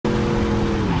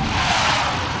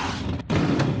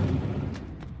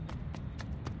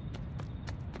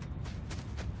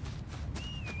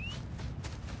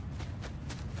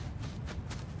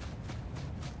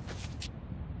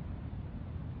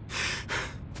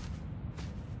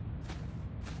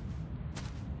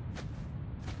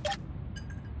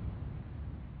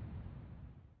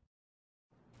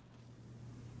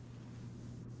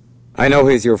I know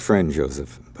he's your friend,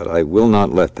 Joseph, but I will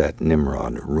not let that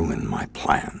Nimrod ruin my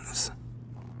plans.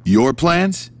 Your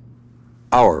plans?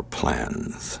 Our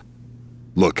plans.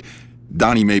 Look,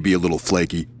 Donnie may be a little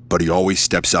flaky, but he always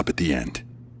steps up at the end.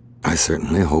 I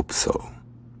certainly hope so.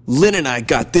 Lynn and I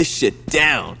got this shit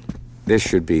down. This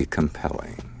should be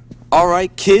compelling.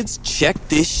 Alright, kids, check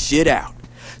this shit out.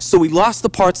 So we lost the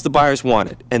parts the buyers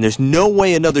wanted, and there's no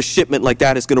way another shipment like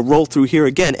that is gonna roll through here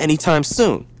again anytime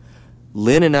soon.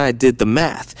 Lynn and I did the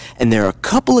math, and there are a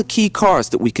couple of key cars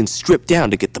that we can strip down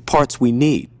to get the parts we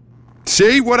need.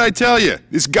 See what I tell you?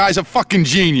 This guy's a fucking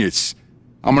genius.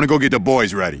 I'm gonna go get the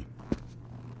boys ready.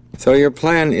 So your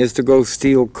plan is to go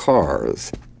steal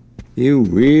cars. You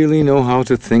really know how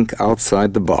to think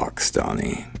outside the box,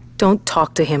 Donnie. Don't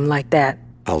talk to him like that.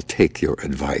 I'll take your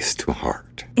advice to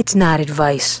heart. It's not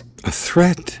advice. A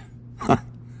threat?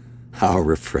 How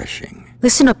refreshing.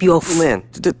 Listen up, you Lynn,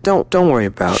 don't worry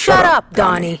about it. Shut up,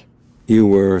 Donnie. You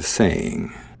were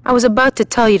saying... I was about to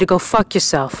tell you to go fuck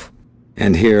yourself.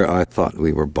 And here I thought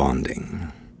we were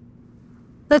bonding.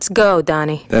 Let's go,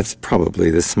 Donnie. That's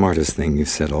probably the smartest thing you've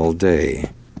said all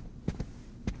day.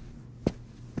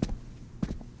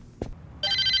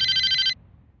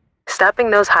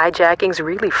 Stopping those hijackings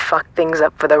really fucked things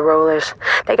up for the Rollerz.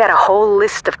 They got a whole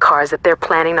list of cars that they're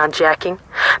planning on jacking.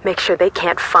 Make sure they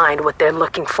can't find what they're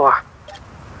looking for.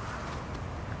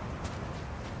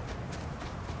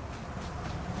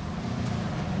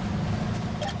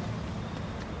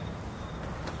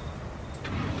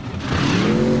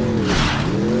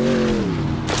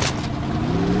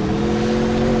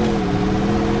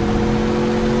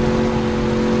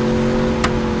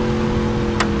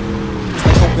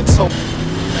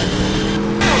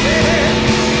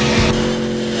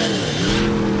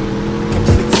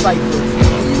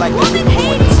 Like a big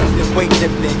boy, attempting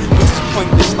weightlifting, which is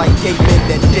pointless like gay men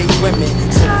that date women.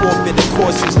 So forfeit the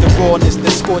courses, the rawness,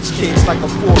 the scorched kids like a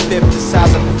 4/5 the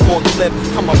size of a forklift.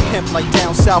 I'm a pimp like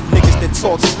down south niggas that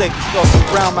talk slick. Y'all some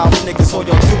brown mouth niggas, all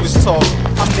y'all do is talk.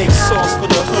 I make songs for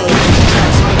the hood,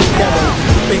 tracks for the ghetto.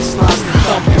 The bass lines that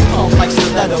thump and pump like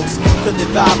stilettos. Feel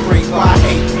it vibrate, why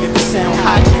hate? If it sound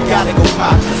hot, you gotta go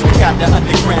pop, cause we got the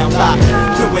underground lock.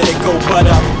 Know where to go, but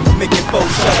up. Make it folks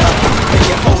shut up. Make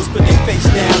it hoes put their face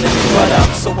down and they butt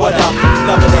up. So what up?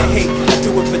 Love it or hate, I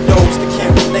do it for those that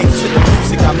can't relate to the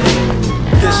music I make.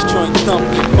 This joint thump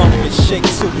and bump and shake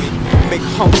to it. Make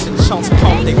punks and chunks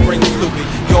pump, they bring fluid.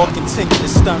 Y'all continue to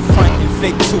stunt front and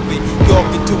fake to it. Y'all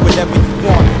can do whatever you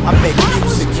want. I make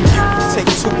music, you take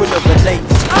to it or relate.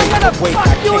 I'm gonna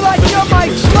fuck you like you're my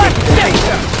black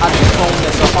sister. I've been known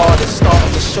as an artist,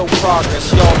 starting to show progress.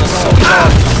 Y'all are so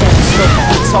hard, so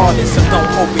retarded. So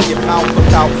don't open your mouth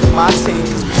about my team,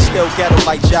 cause we still ghetto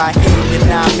like Jaheim, you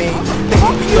know what I mean?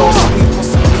 Thinking we all sweet on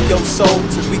some Leo soul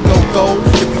till we go gold.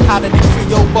 If we hotter than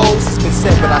Creole bowls, it's been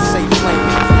said, but I say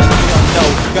flaming. Like you don't know,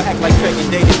 y'all act like Craig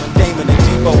and David when Damon and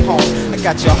Debo home. I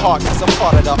got your heart, cause I'm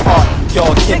part of the art.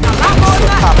 Y'all get me,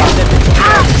 hip-hop, I live in the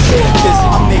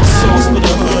I make songs for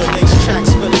the hood, lace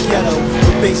tracks for the ghetto.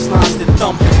 With bass lines that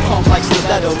thump and pump like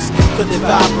stilettos. Feel it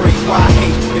vibrate, why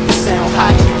hate? If it sound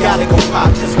hot, you gotta go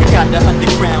pop, cause we got the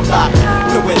underground lock.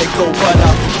 Know where to go, but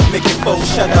up. Make it foes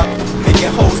shut up. Make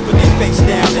it hoes put their face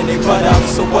down and they butt up.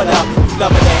 So what up?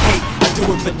 Love it or hate? I do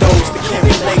it for those that can't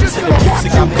relate to the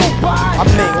music I make. I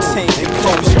maintain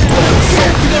composure,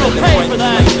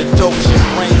 the dose, your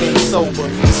brain ain't sober.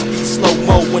 The speed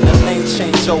slow-mo when the lane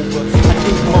change over. I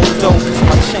need more dough cause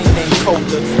my chain ain't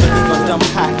colder. Believe I'm dumb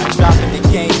hot, I'm dropping the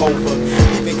game over.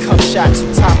 Even come shots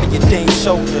on top of your dame's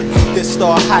shoulder. This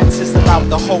star hot, sizzle out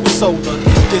the whole solar.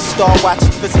 This star watch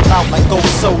it fizzle out like gold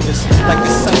sodas. Like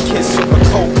the sun kiss super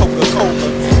cold Coca-Cola.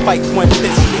 Fight one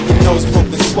fist, your nose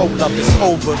broken, swole up, it's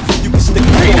over. You can stick a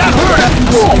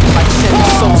fork like Sammy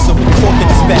Sosa with cork in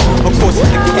his back. Of course it's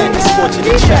the cat, it's scorching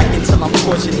the track until I'm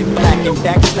torching it black and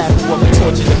backslap whoever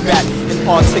tortured the rap. An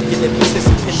articulate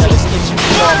participant that is injured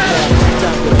all down.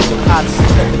 Done with the odyssey,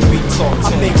 let the beat talk. I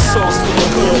make songs for the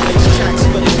hood, lace tracks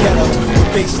for the ghetto.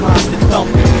 With bass lines that thump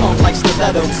and pump like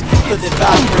stilettos. Feel it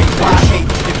vibrate, why hate?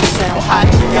 If it sound hot,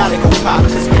 you gotta go pop,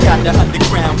 cause we got the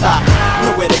underground lock.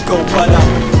 Know where to go, but up.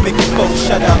 Make it folks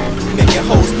shut up. Make it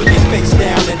hoes put their face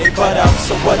down and they butt up.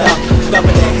 So what up? Love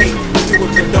it or hate? I do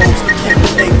it for those that can't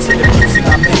relate to the music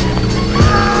I make.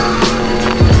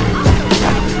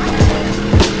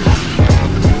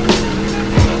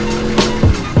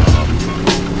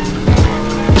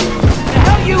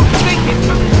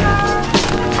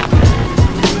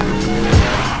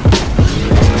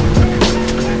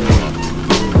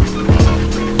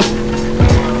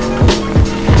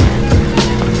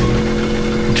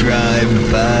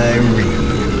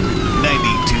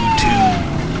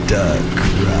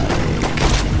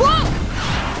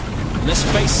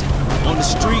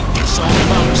 talking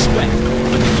about respect.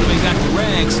 But if you ain't got the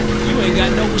rags, you ain't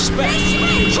got no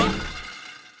respect.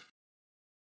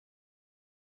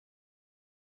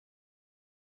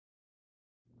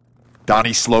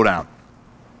 Donnie, slow down.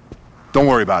 Don't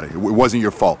worry about it. It wasn't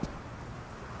your fault.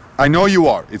 I know you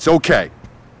are. It's okay.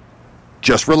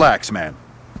 Just relax, man.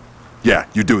 Yeah,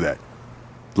 you do that.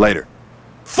 Later.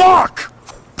 Fuck!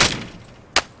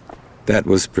 That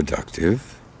was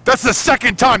productive. That's the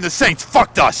second time the Saints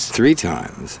fucked us! 3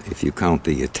 times, if you count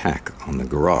the attack on the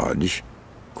garage.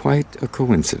 Quite a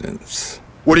coincidence.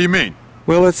 What do you mean?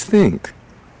 Well, let's think.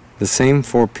 The same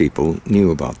 4 people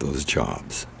knew about those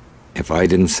jobs. If I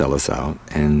didn't sell us out,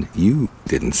 and you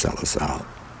didn't sell us out,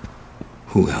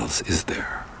 who else is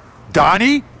there?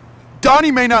 Donnie?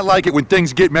 Donnie may not like it when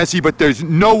things get messy, but there's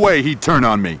no way he'd turn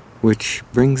on me. Which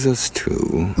brings us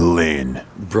to... Lynn.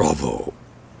 Bravo.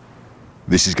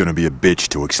 This is gonna be a bitch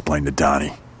to explain to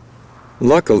Donnie.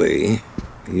 Luckily,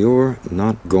 you're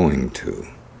not going to.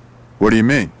 What do you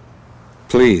mean?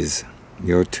 Please,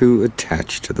 you're too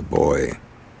attached to the boy.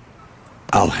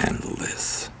 I'll handle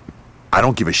this. I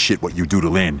don't give a shit what you do to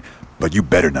Lynn, but you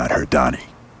better not hurt Donnie.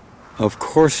 Of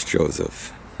course,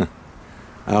 Joseph.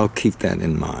 I'll keep that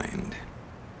in mind.